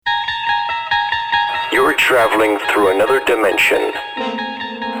traveling through another dimension.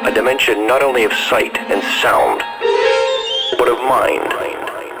 A dimension not only of sight and sound, but of mind.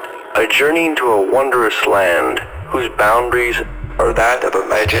 A journey into a wondrous land whose boundaries are that of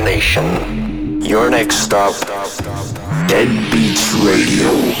imagination. Your next stop, Dead Beats Radio.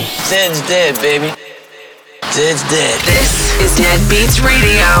 Zed's dead, baby. Zed's dead. This is Dead Beats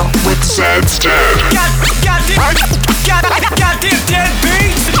Radio with Zed's Dead. Goddamn Dead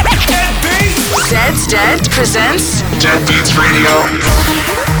Beats. Dead Beats. Zed's Dead presents Dead Beats Radio.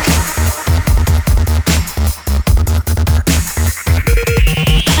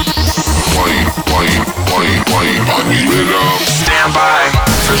 Stand by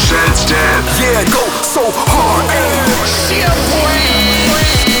for Zed's Dead. Yeah, go so hard.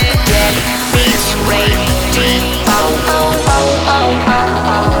 Dead Beats Radio.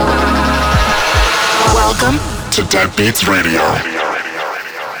 Welcome to Dead Beats Radio.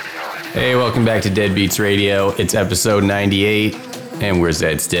 Hey, welcome back to Dead Beats Radio. It's episode 98, and we're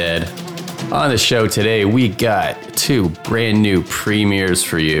Zed's Dead. On the show today, we got two brand new premieres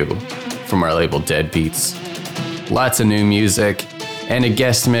for you from our label Dead Beats. Lots of new music and a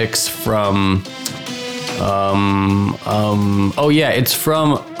guest mix from it's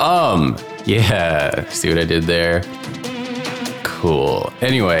from yeah, see what I did there? Cool.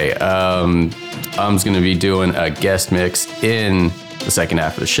 Anyway, Um's gonna be doing a guest mix in the second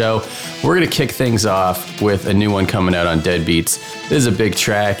half of the show. We're gonna kick things off with a new one coming out on Dead Beats. This is a big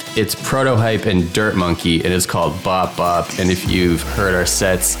track. It's Protohype and Dirt Monkey, and it's called Bop Bop. And if you've heard our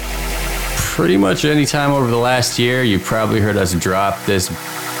sets pretty much any time over the last year, you've probably heard us drop this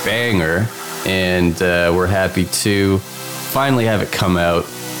banger, and we're happy to finally have it come out.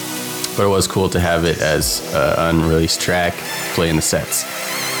 But it was cool to have it as an unreleased track playing the sets.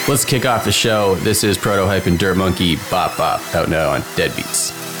 Let's kick off the show. This is Protohype and Dirt Monkey, Bop Bop, out now on Dead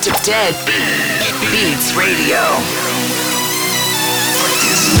Beats. Dead Beats Radio.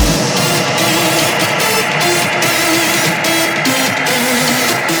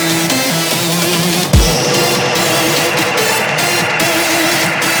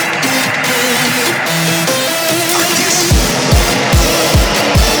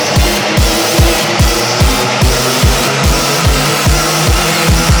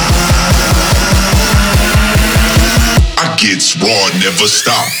 Gets raw, never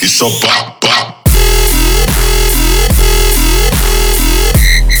stop. It's a bop bop.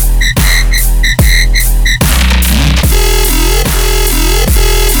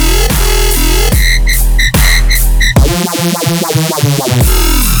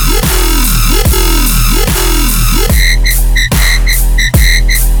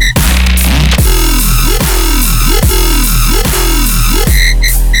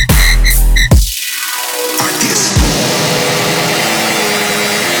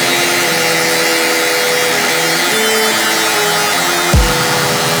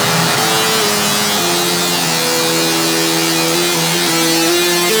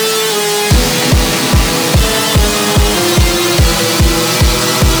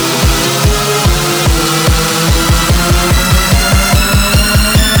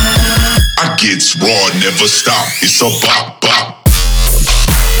 Gets raw, never stop. It's a bop bop.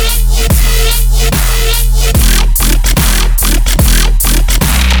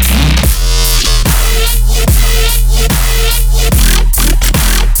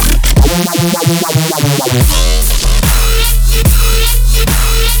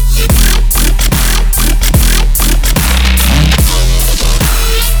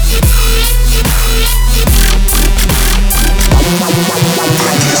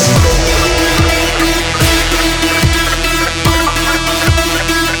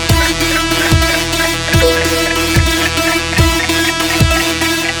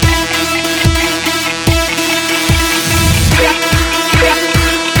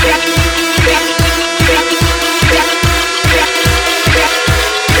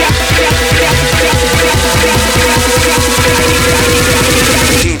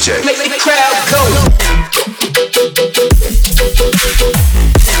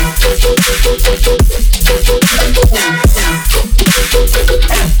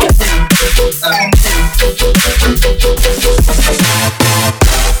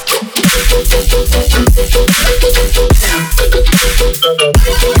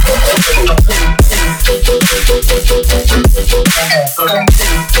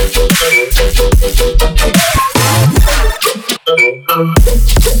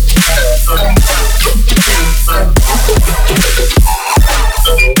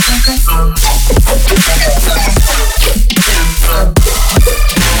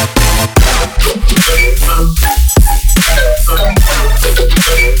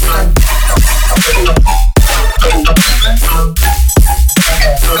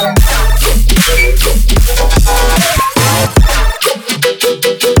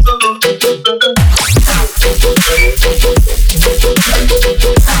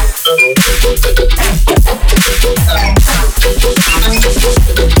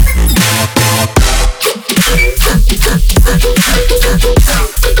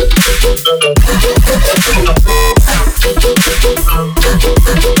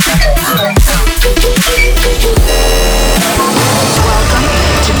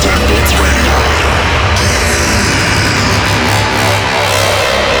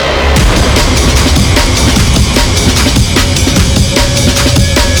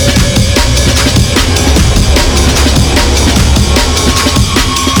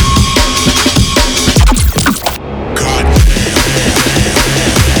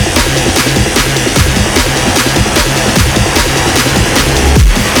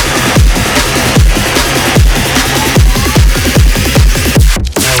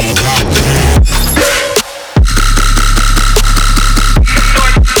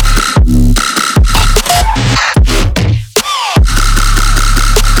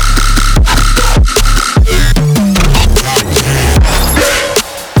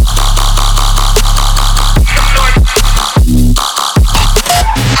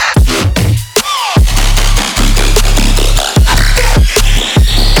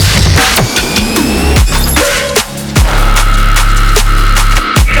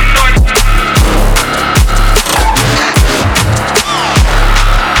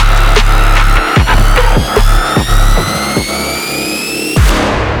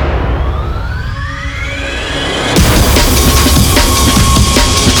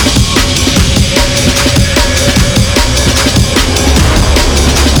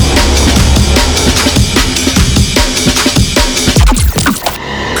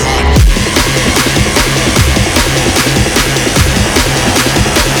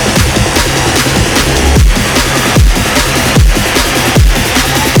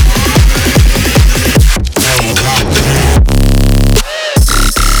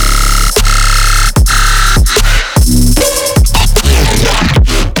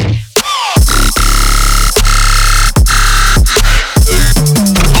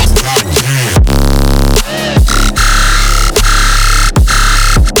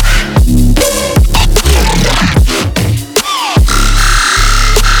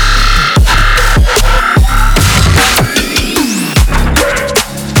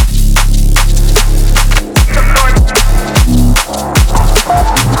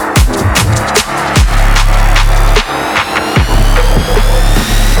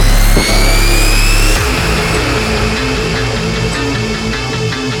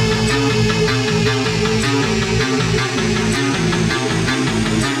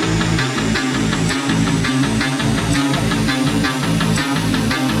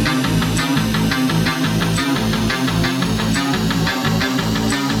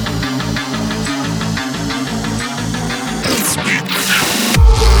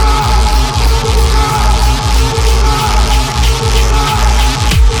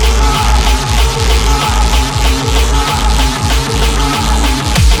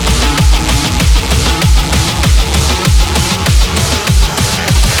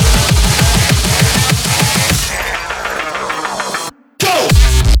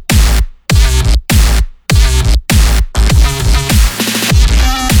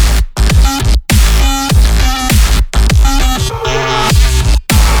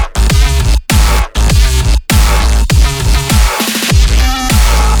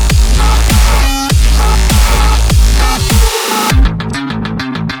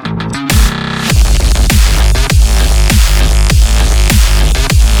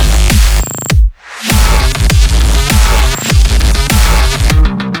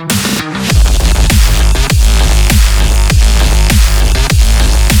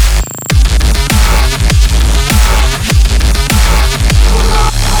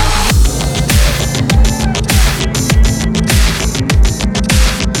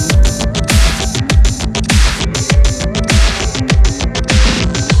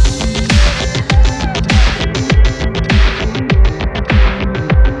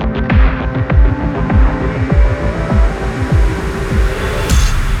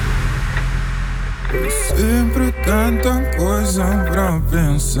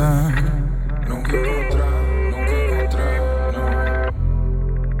 pensar. Nunca encontrar, não.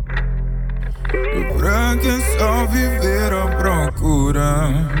 Pra que só viver à procura?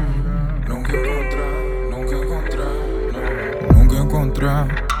 Nunca encontrar, não. Nunca encontrar, nunca encontrar,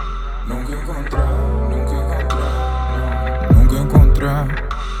 não. Nunca encontrar, nunca encontrar, não. Nunca encontrar,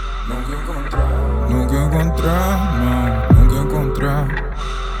 não. Nunca encontrar, nunca encontrar, não. Nunca encontrar, nunca encontrar,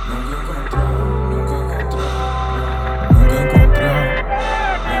 nunca encontrar, nunca encontrar.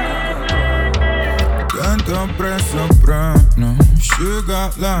 Tanta pressa pra não chegar.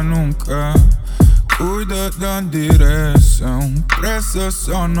 chegar lá nunca. Cuida da direção, pressa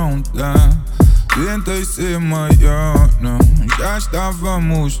só não dá. Tentei ser maior, não, já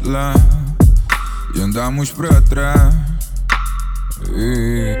estávamos lá e andamos pra trás.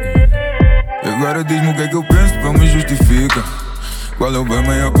 E agora diz-me o que é que eu penso pra me justificar. Qual é o bem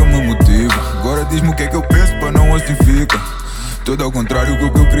maior que me motiva? Agora diz-me o que é que eu penso pra não assim fica. Tudo ao contrário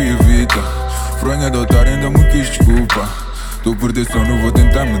do que eu queria evitar. Fronha de otário ainda me quis desculpa. Tô por decisão, não vou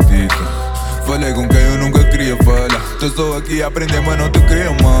tentar meditar. Falei com quem eu nunca queria falar. Tô só aqui a aprender, mas não te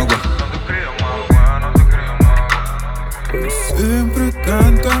crio mágoa. Sempre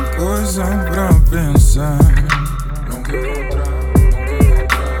tanta coisa pra pensar. Nunca encontrar,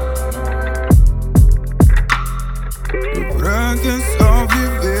 e pra quem só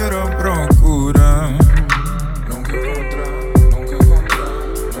viver à procura. Nunca encontrar, nunca encontrar,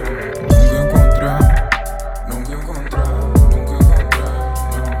 nunca encontrar, nunca encontrar,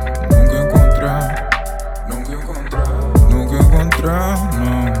 nunca encontrar, nunca encontrar, nunca encontrar, não,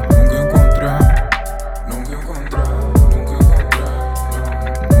 nunca encontrar, nunca encontrar,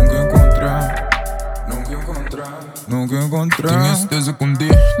 nunca encontrar, nunca encontrar, nunca encontrar. Tenho certeza que um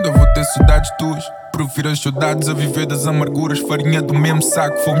dia ainda vou ter saudades tuas. Prefiro as saudades a viver das amarguras. Farinha do mesmo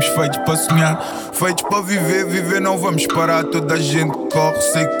saco, fomos feitos para sonhar. Feitos para viver, viver não vamos parar. Toda a gente corre,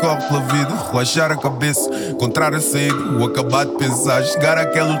 sei que corre pela vida. Relaxar a cabeça, encontrar a saída, o acabar de pensar. Chegar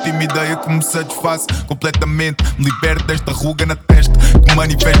àquela última ideia que me satisfaz completamente. Me liberto desta ruga na testa que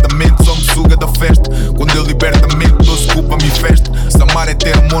manifestamente só me suga da festa. Quando eu liberto a mente, doce culpa me festa. Se amar é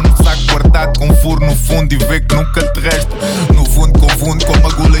ter amor num saco guardado com furo no fundo e ver que nunca te resta. No fundo confundo com a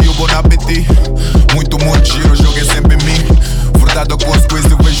magula e o bon appetit. Muito giro, o jogo é sempre em mim. Verdade ou consequência,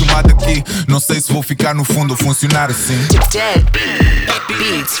 eu vejo uma daqui. Não sei se vou ficar no fundo ou funcionar assim. Dead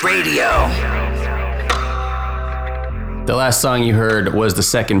Beats Radio. The last song you heard was the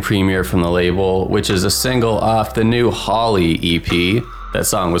second premiere from the label, which is a single off the new Holly EP. That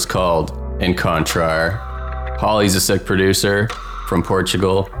song was called Encontrar. Holly's a sick producer from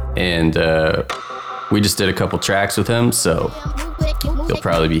Portugal, and we just did a couple tracks with him, so you'll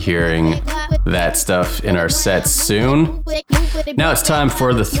probably be hearing that stuff in our sets soon. Now it's time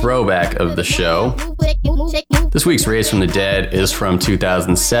for the throwback of the show. This week's Raised from the Dead is from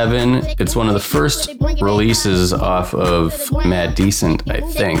 2007. It's one of the first releases off of Mad Decent, I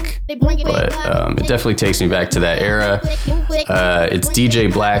think. But it definitely takes me back to that era. It's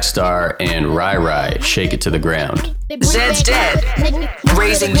DJ Blackstar and Rai Rai, Shake It to the Ground. Zed's Dead,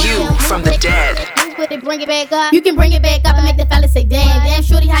 raising you from the dead. Bring it back up. You can bring it back up and make the fellas say, damn,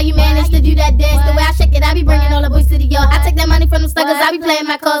 shorty, how you manage to do that dance? The way I shake it, I be bringing all the boys to the yard. I take that money from them suckers, I be playing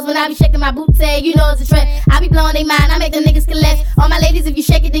my cards when I be shaking my booty, you know it's a trend. I be blowing they mind, I make them niggas collect. All my ladies, if you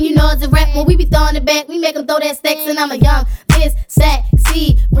shake it, then you know it's a rap. When we be throwing it back, we make them throw that stacks, and I'm a young, biz,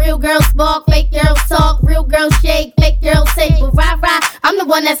 sexy, real girl spark, fake girl talk, real girl shake, fake girl take, but rah, I'm the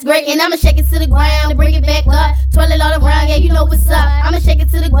one that's great, and I'ma shake it to the ground and bring it back up, twirl it all around, yeah, you know what's up. I'ma shake it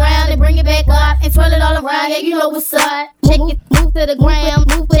to the ground and bring it back up, and twirl it all around, yeah, you know what's up. Shake it, move to the ground,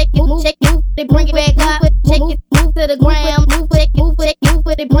 move it, shake it, they bring it back up. Shake it, move to the ground, move it,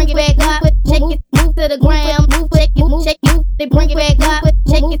 they bring it back up. Shake it, move to the ground, move it, shake it, they bring it back up.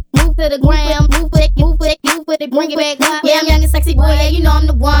 Shake it, move to the ground, move it, they bring it back up. Yeah, I'm young and sexy boy, yeah, you know I'm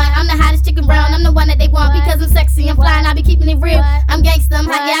the one. I'm the hottest chicken brown, I'm the one that they want because I'm sexy, I'm flying, I be keeping it real. I'm gangsta, I'm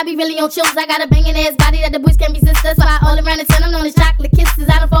hot, yeah, I be really on chills. I got a banging ass body that the boys can't resist. That's why all around the town I'm known as chocolate kisses.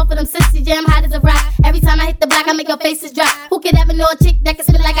 I don't fall for them sissies, yeah, I'm hot as a rock. Every time I hit the block, I make your faces drop. Who could ever know a chick that can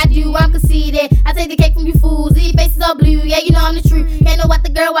spit like I do? I'm conceited, I take the cake from you fools. These faces all blue, yeah, you know I'm the truth. Can't know what the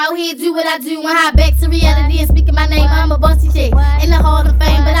girl out here do what I do. When high back to reality and speaking my name, I'm a bossy chick in the Hall of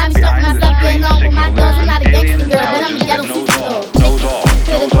Fame. But I be stuck myself getting on with my dogs. I'm not a gangster girl, but I'm a ghetto superstar.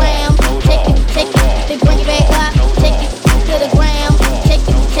 To the ground, shake it, they bring it back up. Shake it to the ground, shake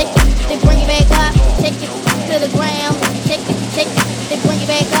it, they bring it back up. Shake it to the ground, shake it, they bring it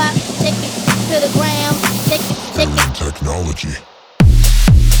back up. Shake it to the ground, shake it. Technology.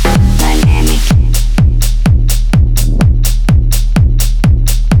 Dynamic.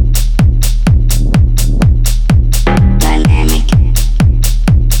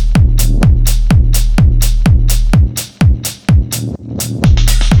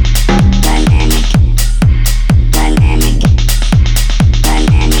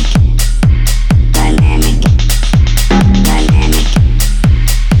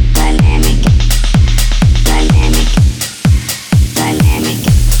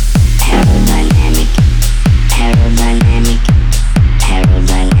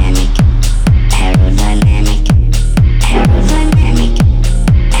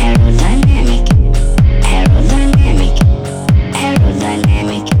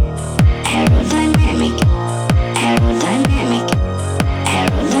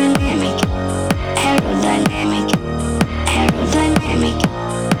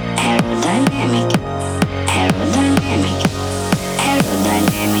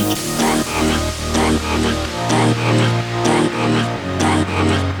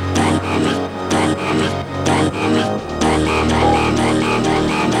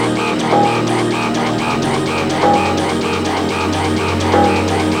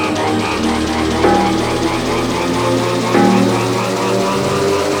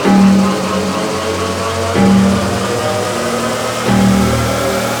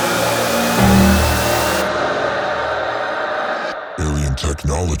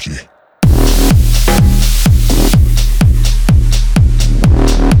 energy.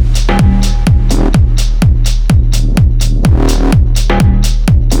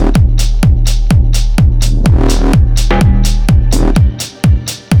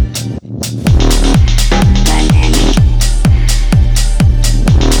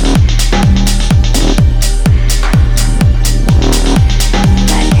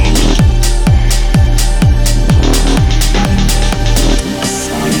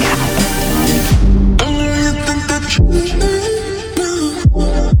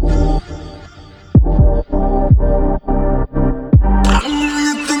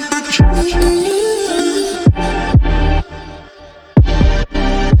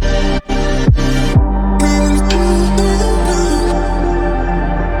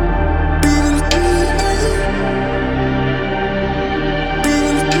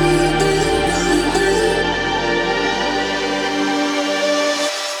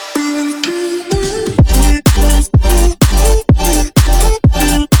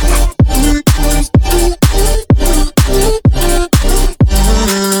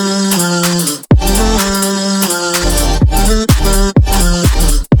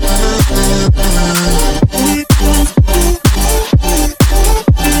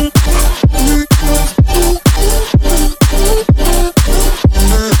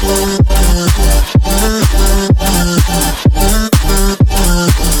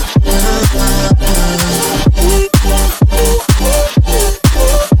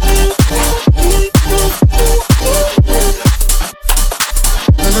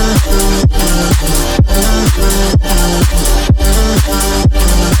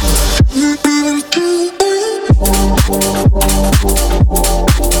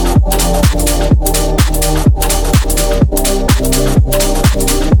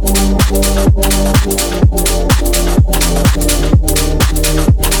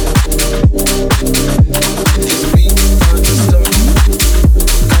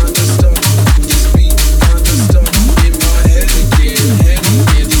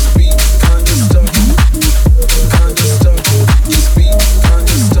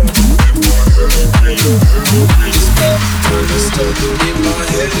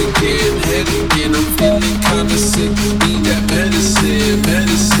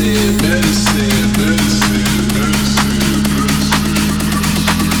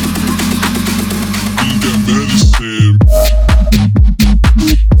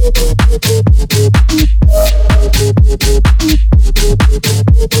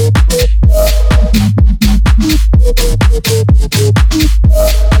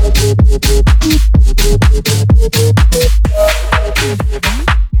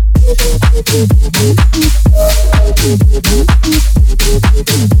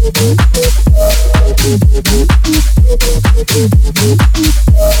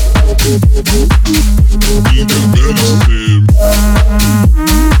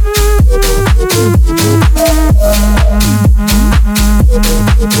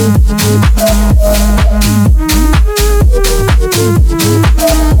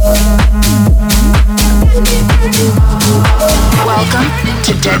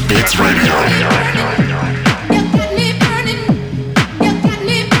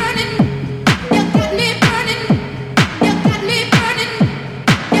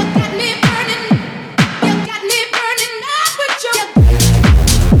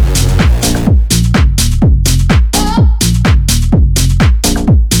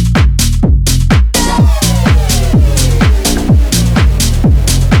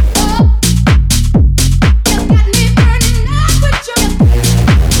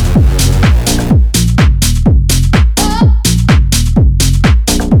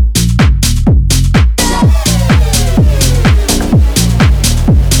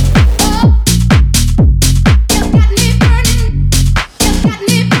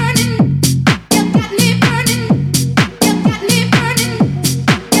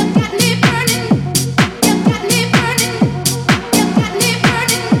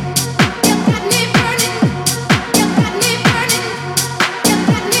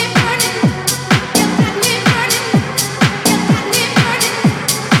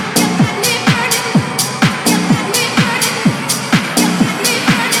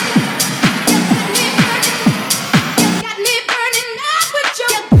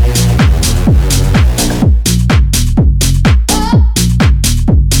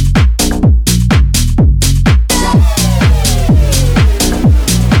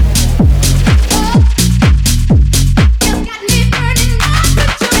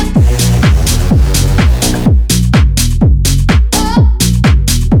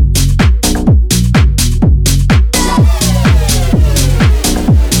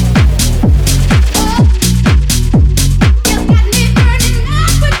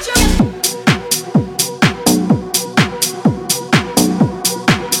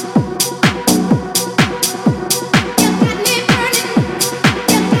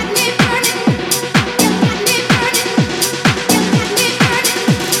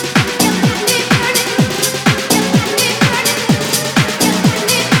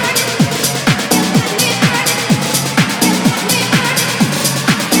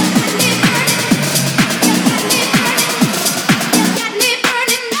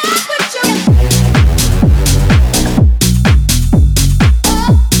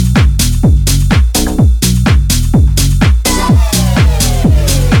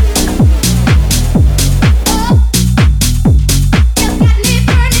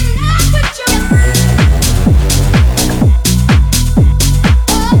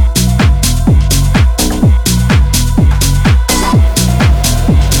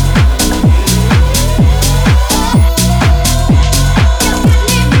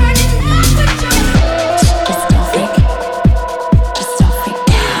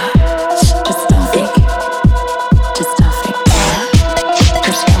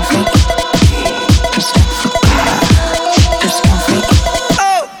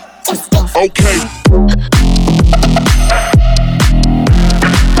 Okay.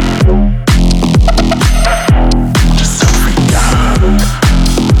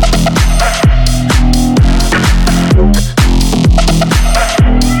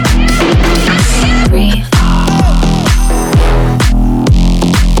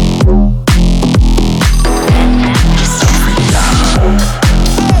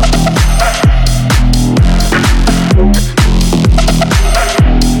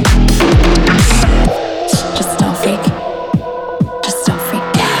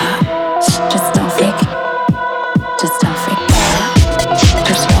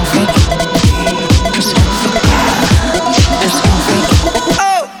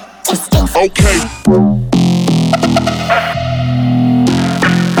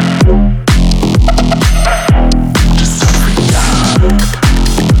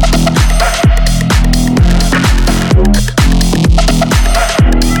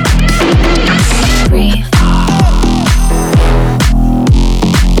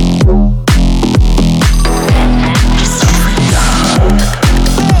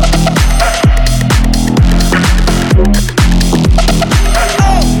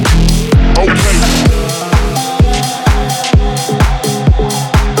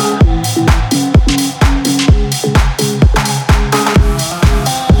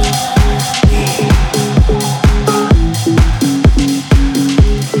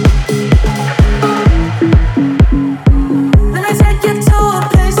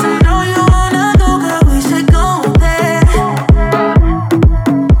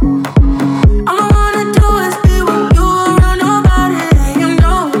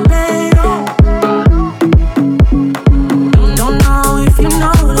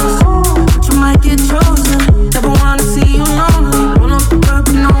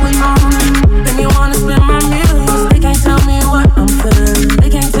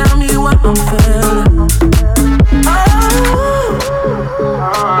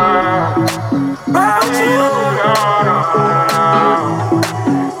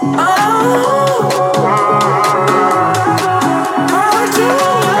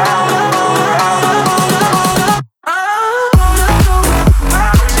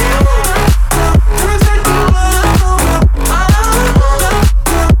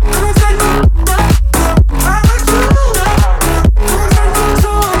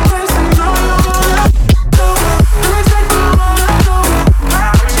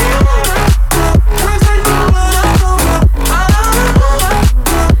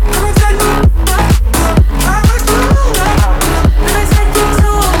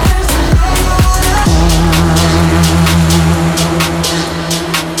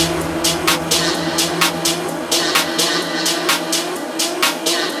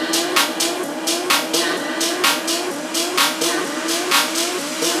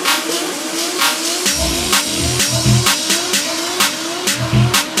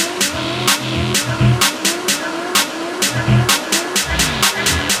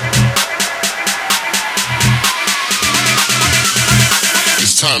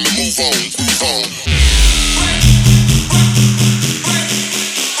 Time to move on, move on.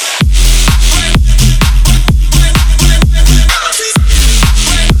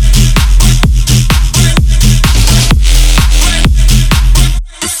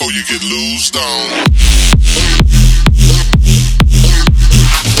 Before you get loosed on.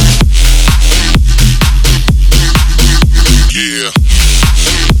 Yeah.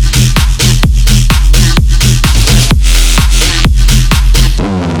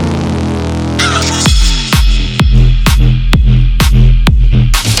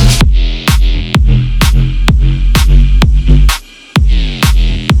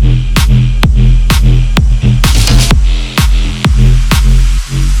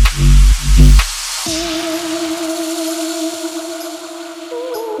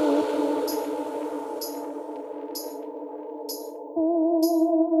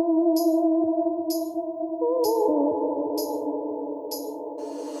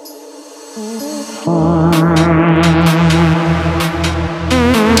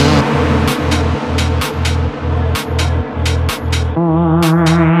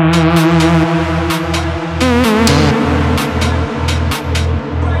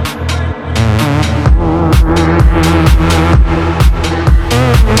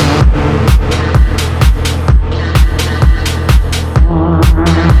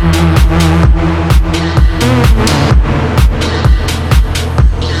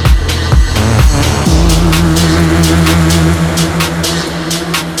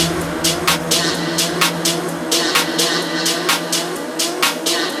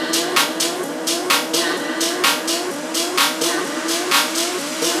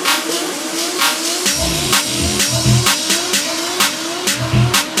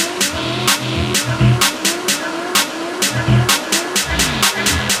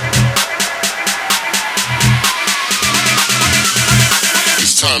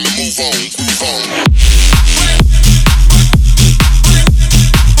 Before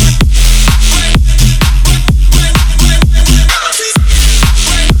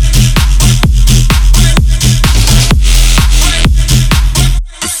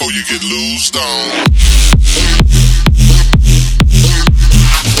you get loosed on.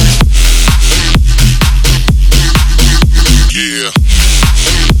 Yeah.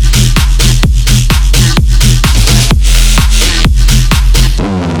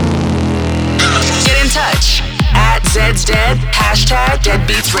 Get in touch at Zed's Dead,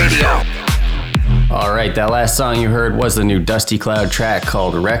 #DeadBeatsRadio. All right, that last song you heard was the new Dusty Cloud track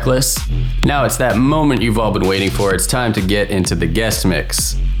called Reckless. Now it's that moment you've all been waiting for. It's time to get into the guest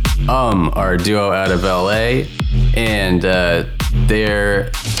mix. Are a duo out of LA, and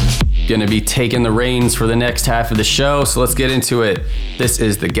they're gonna be taking the reins for the next half of the show, so let's get into it. This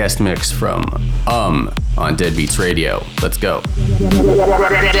is the guest mix from on Dead Beats Radio. Let's go.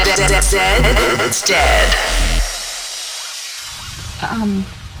 Zed's Dead.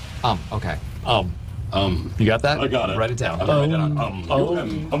 Okay. You got that? I got it. Write it down.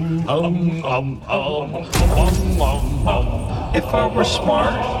 If I were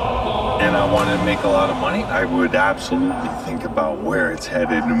smart and I wanted to make a lot of money, I would absolutely think about where it's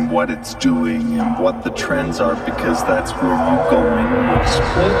headed and what it's doing and what the trends are, because that's where you go in and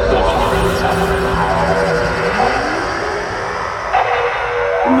exploit those trends.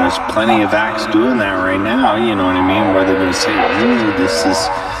 And there's plenty of acts doing that right now, you know what I mean? Where they're going to say, ooh, this is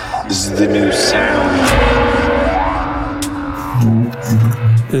the new sound.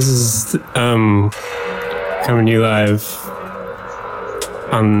 This is coming to you live.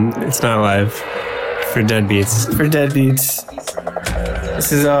 It's not live for Dead Beats. For Dead Beats,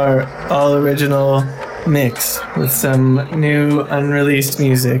 this is our all original mix with some new unreleased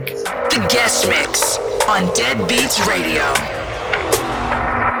music. The guest mix on Dead Beats Radio.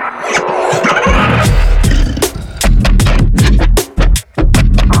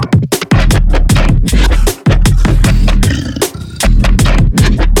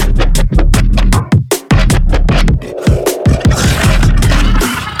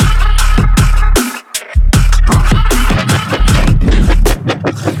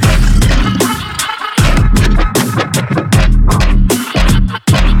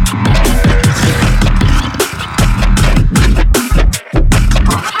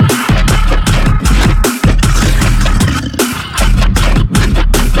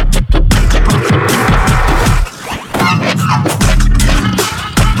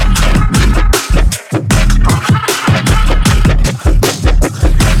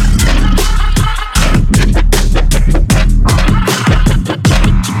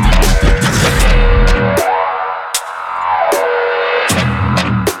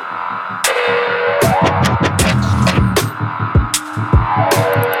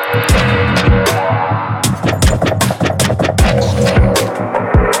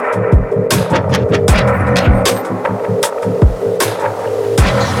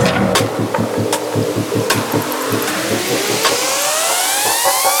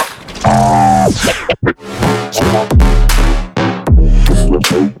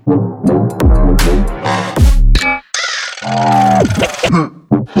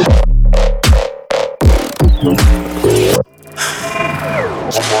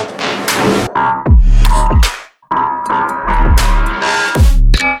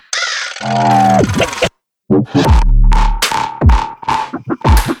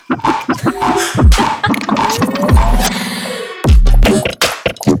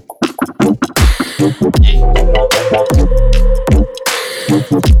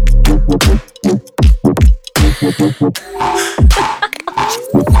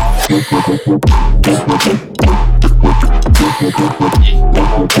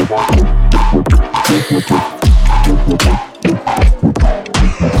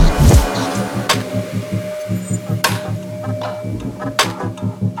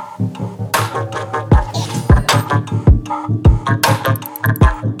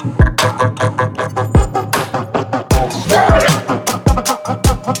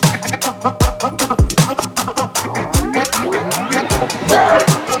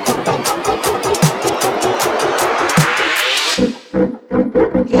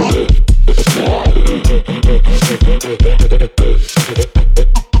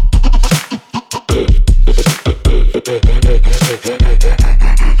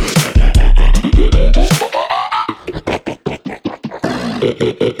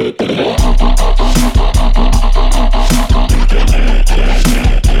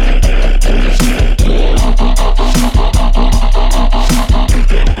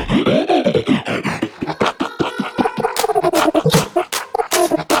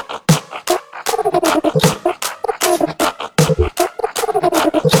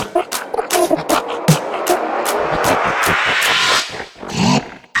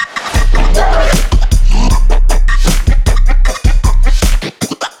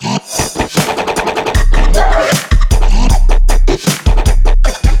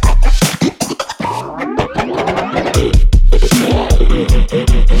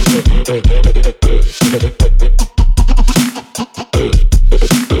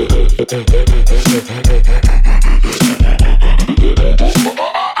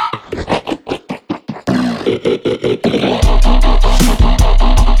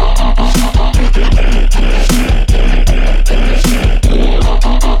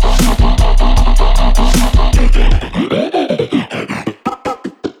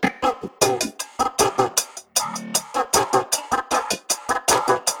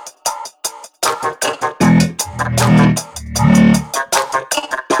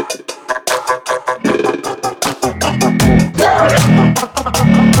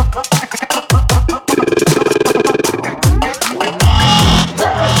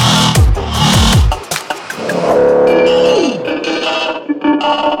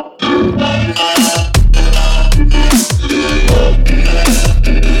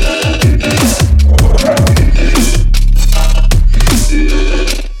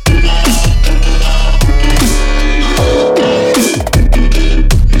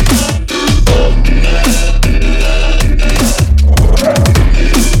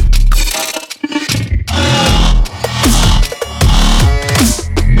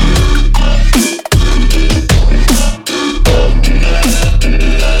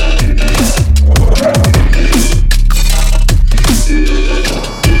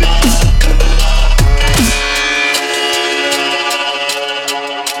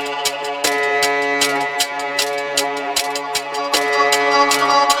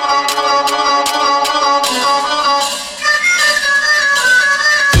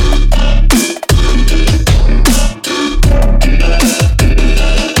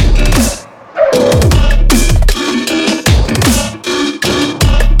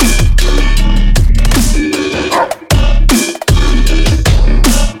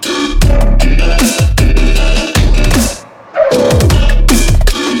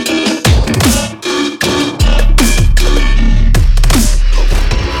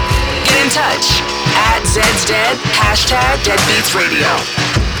 Deadbeats Radio.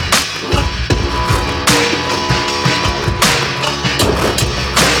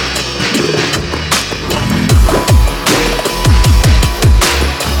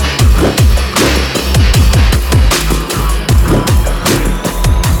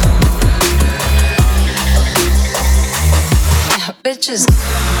 Bitches.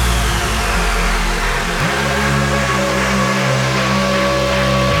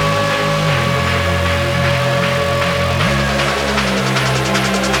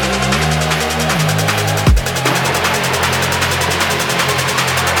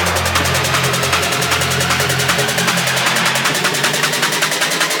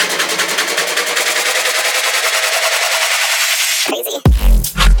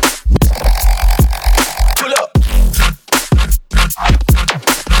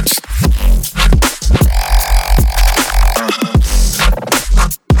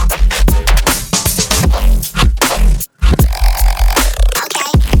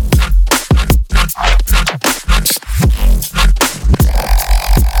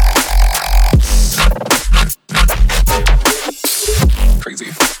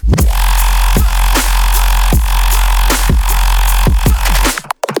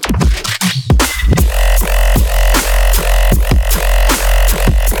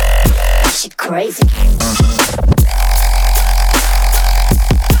 Crazy.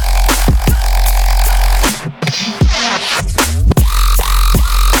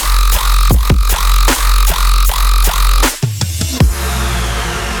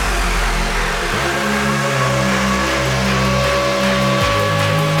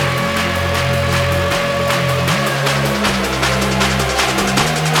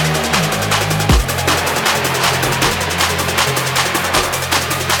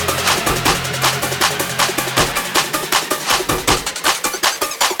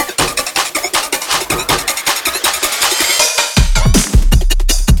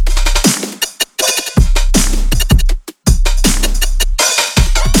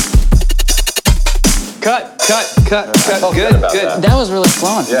 Cut. Good. That was really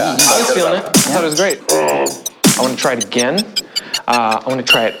flowing. Yeah. I was feeling it. I thought it was great. I want to try it again. I want to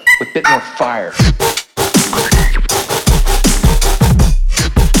try it with a bit more fire.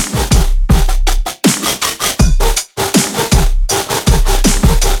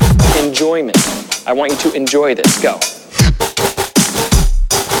 Enjoyment. I want you to enjoy this. Go.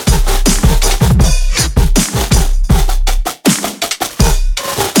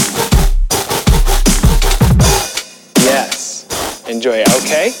 Enjoy it,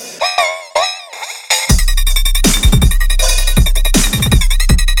 okay?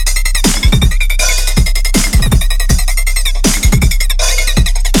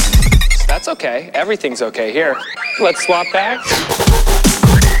 okay. Everything's okay here. Let's swap back.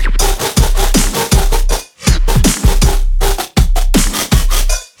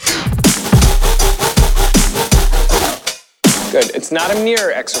 Good. It's not a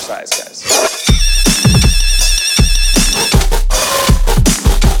mirror exercise, guys.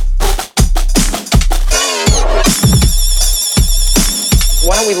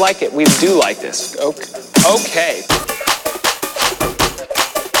 Why don't we like it? We do like this. Okay.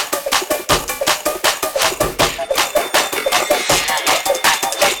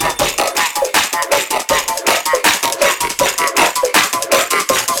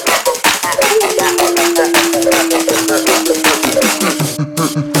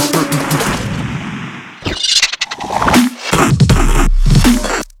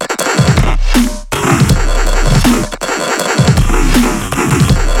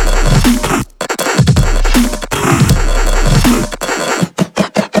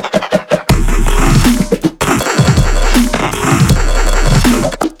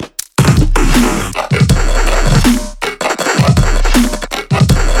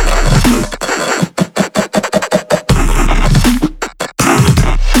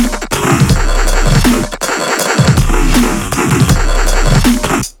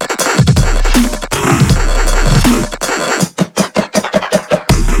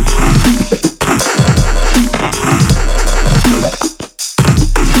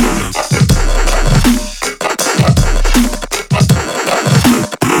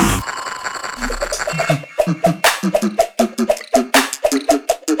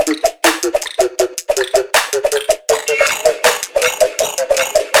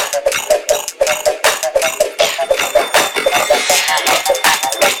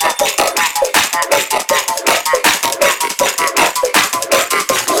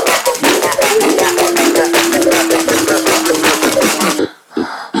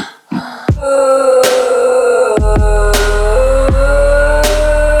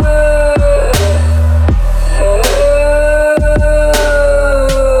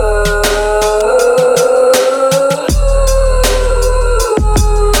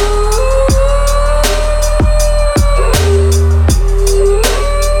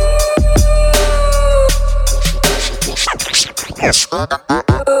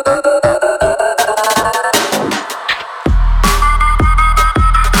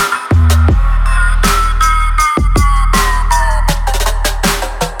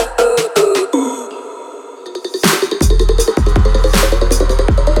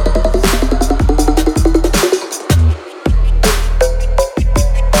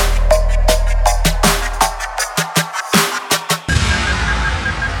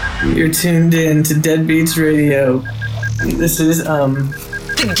 You're tuned in to Dead Beats Radio. This is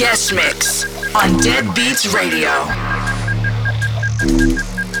The Guest Mix on Dead Beats Radio.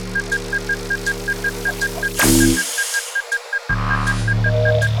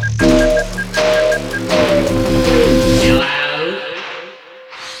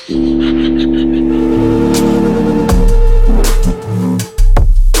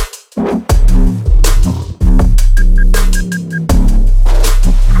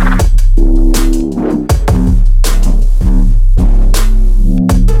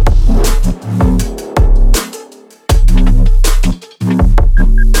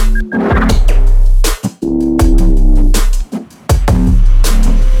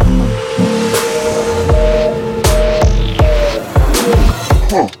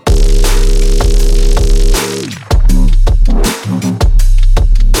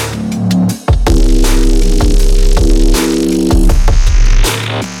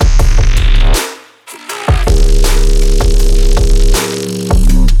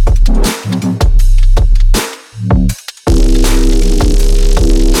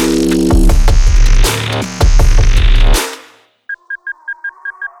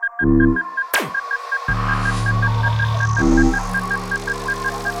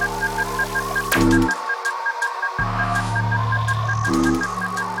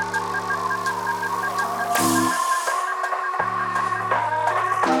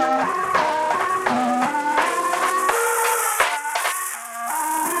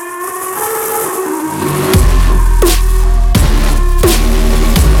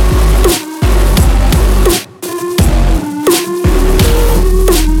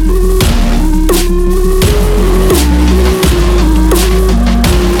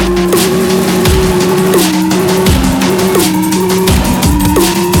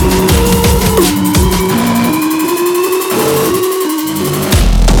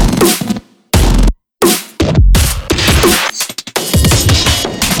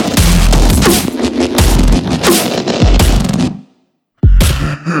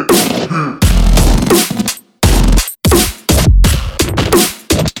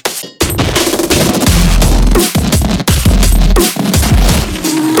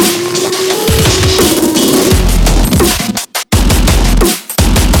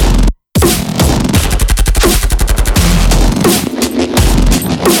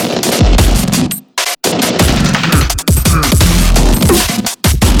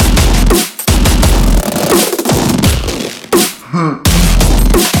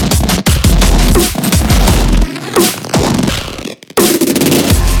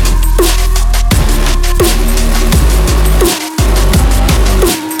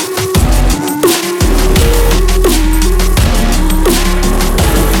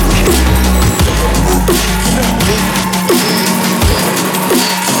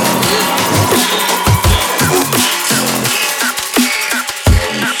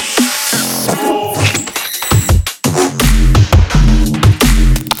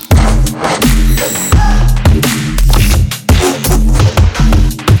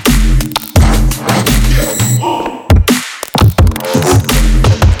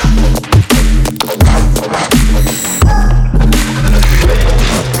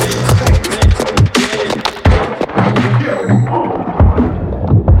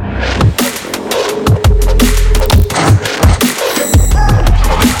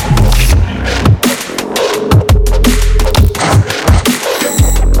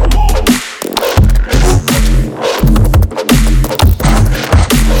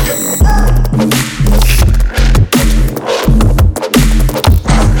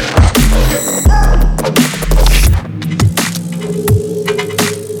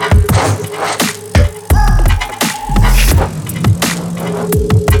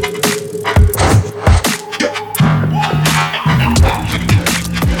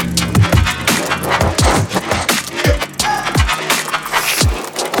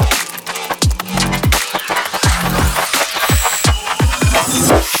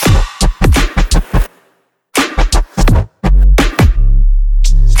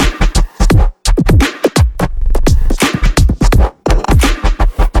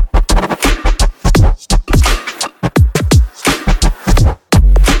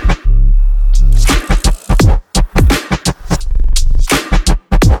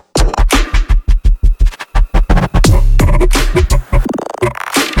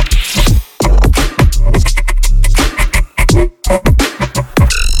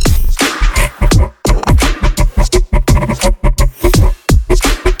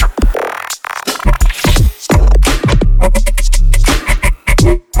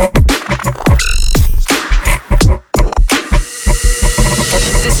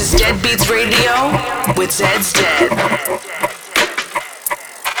 with Zed's Dead.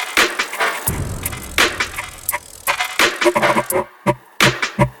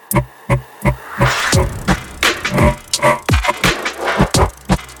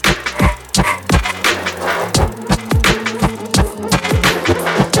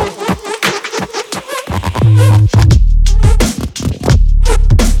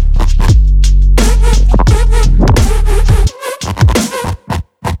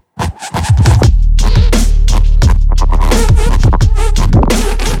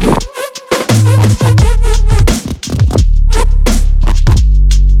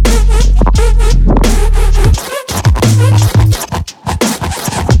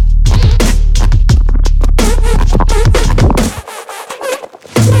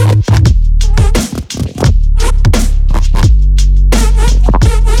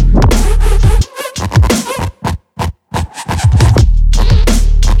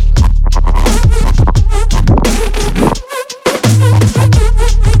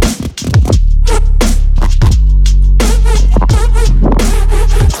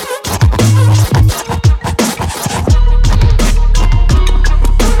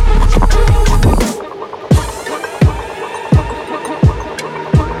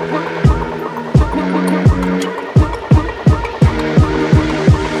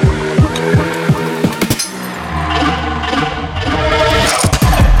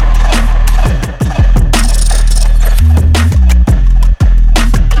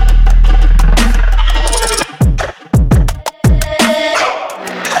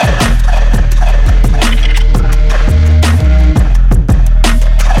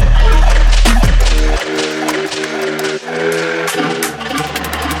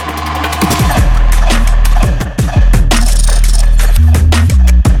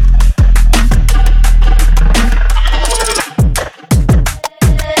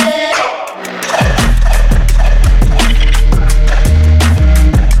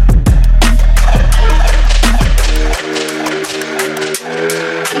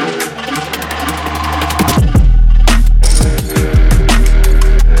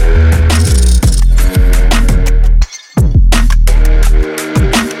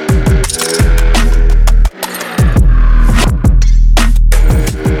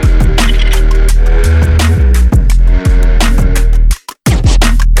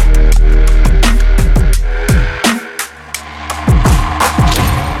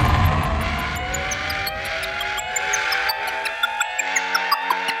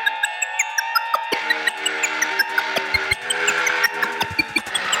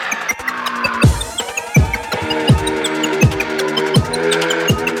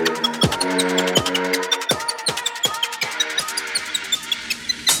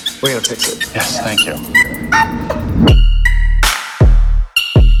 We're gonna fix it. Yes, thank you.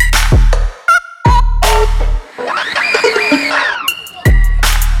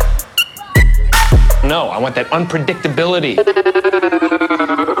 No, I want that unpredictability.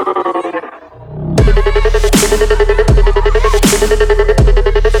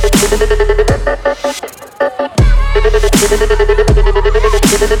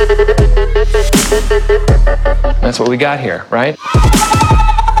 That's what we got here, right?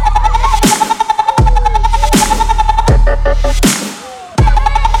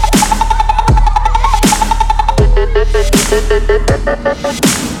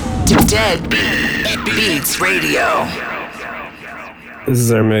 Dead Beats Radio. This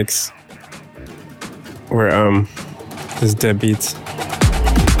is our mix. Where this is Dead Beats.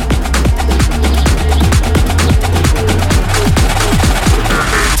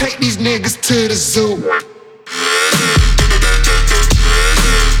 Take these niggas to the zoo.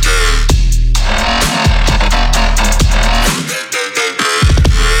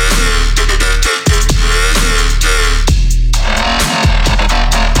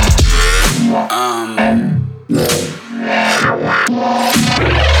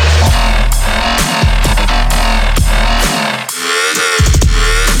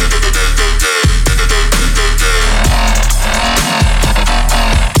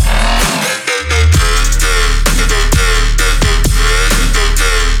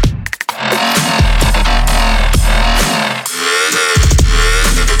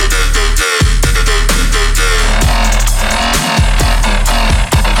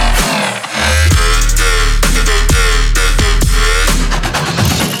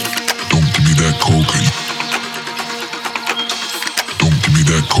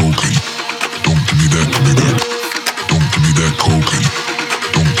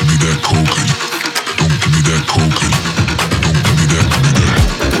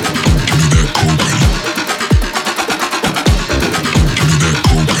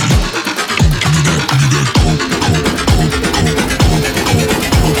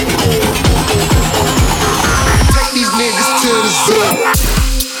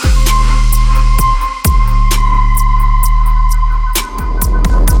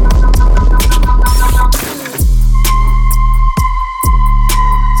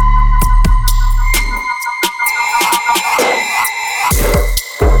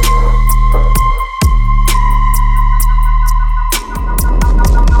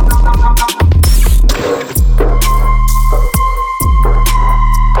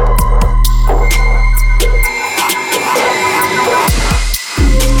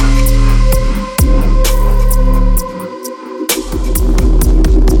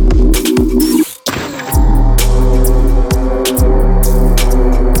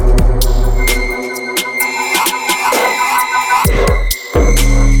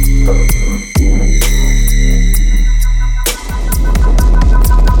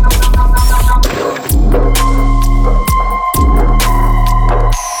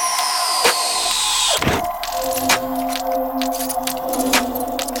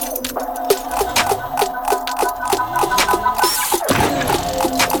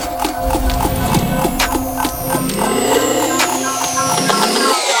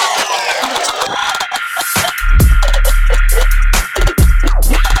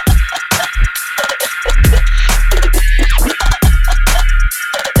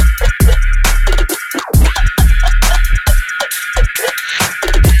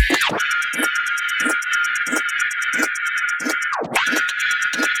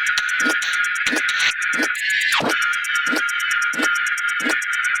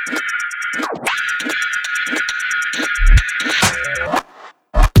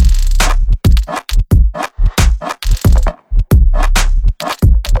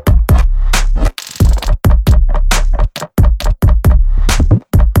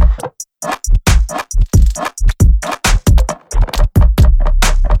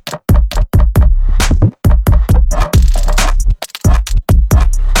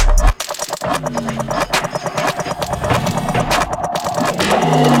 You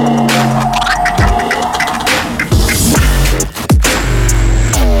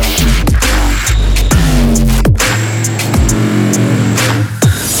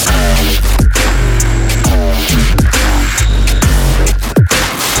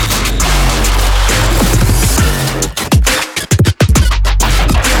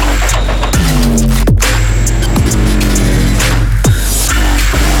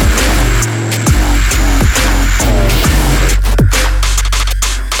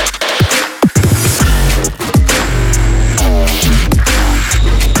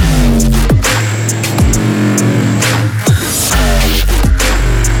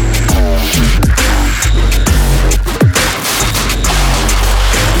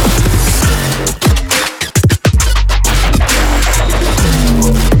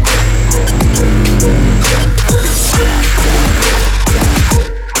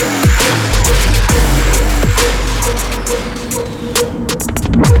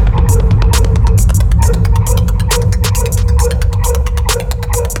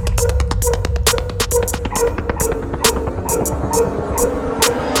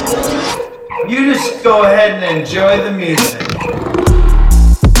just go ahead and enjoy the music.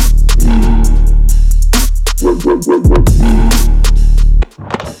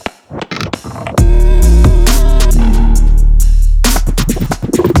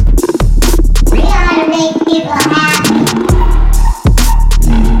 We gotta make people happy.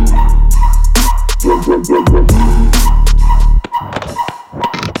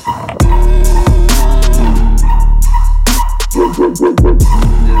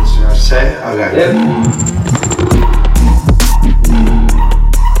 Say, okay. Yep.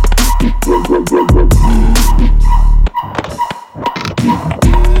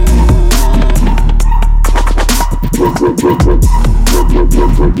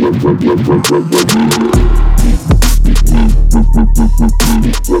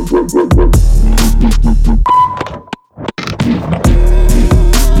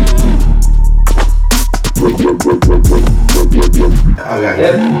 Okay.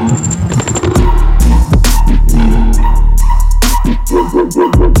 Yep.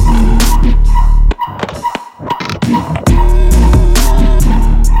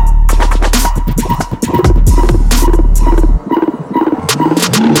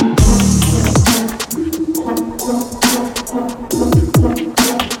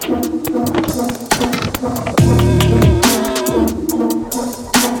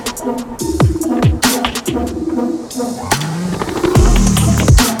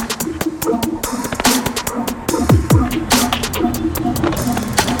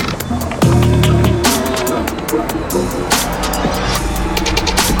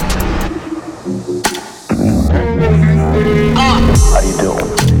 How you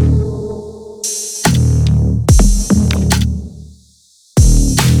doing?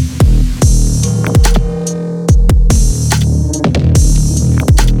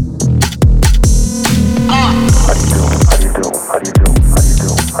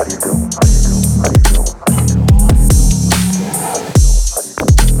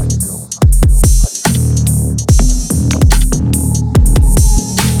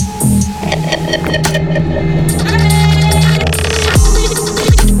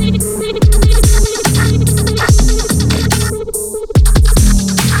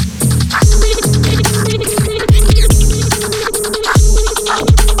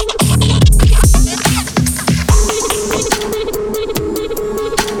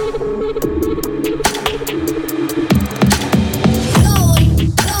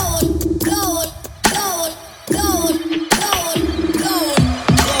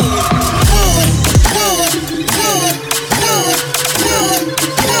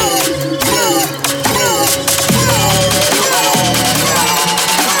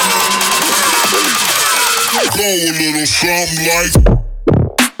 Something like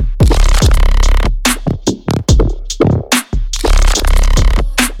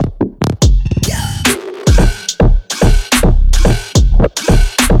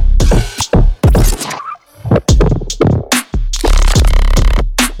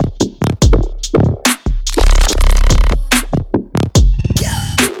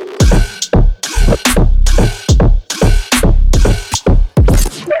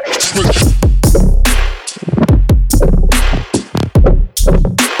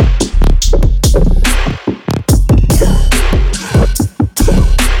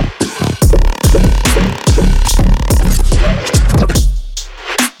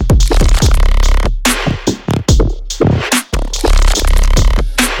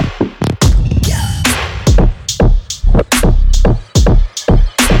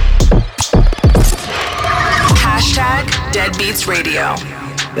Beats Radio.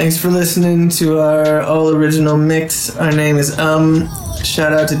 Thanks for listening to our all original mix. Our name is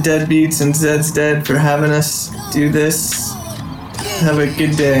Shout out to Dead Beats and Zed's Dead for having us do this. Have a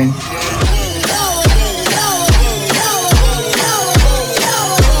good day.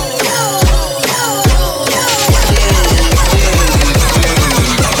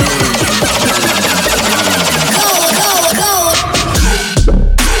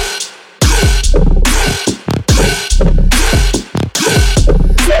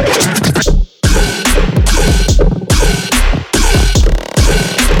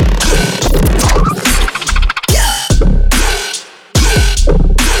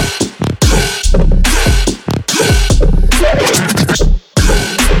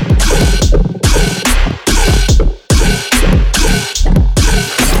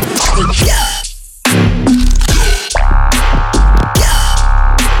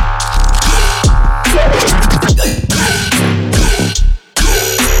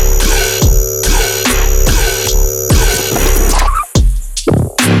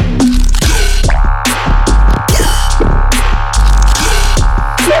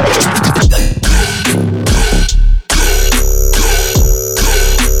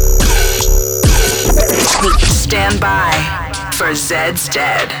 Zed's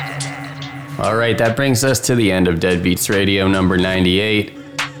Dead. All right, that brings us to the end of Dead Beats Radio number 98.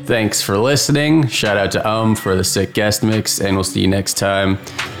 Thanks for listening. Shout out to for the sick guest mix, and we'll see you next time.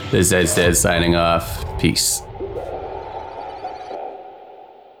 This is Zed's Dead signing off. Peace.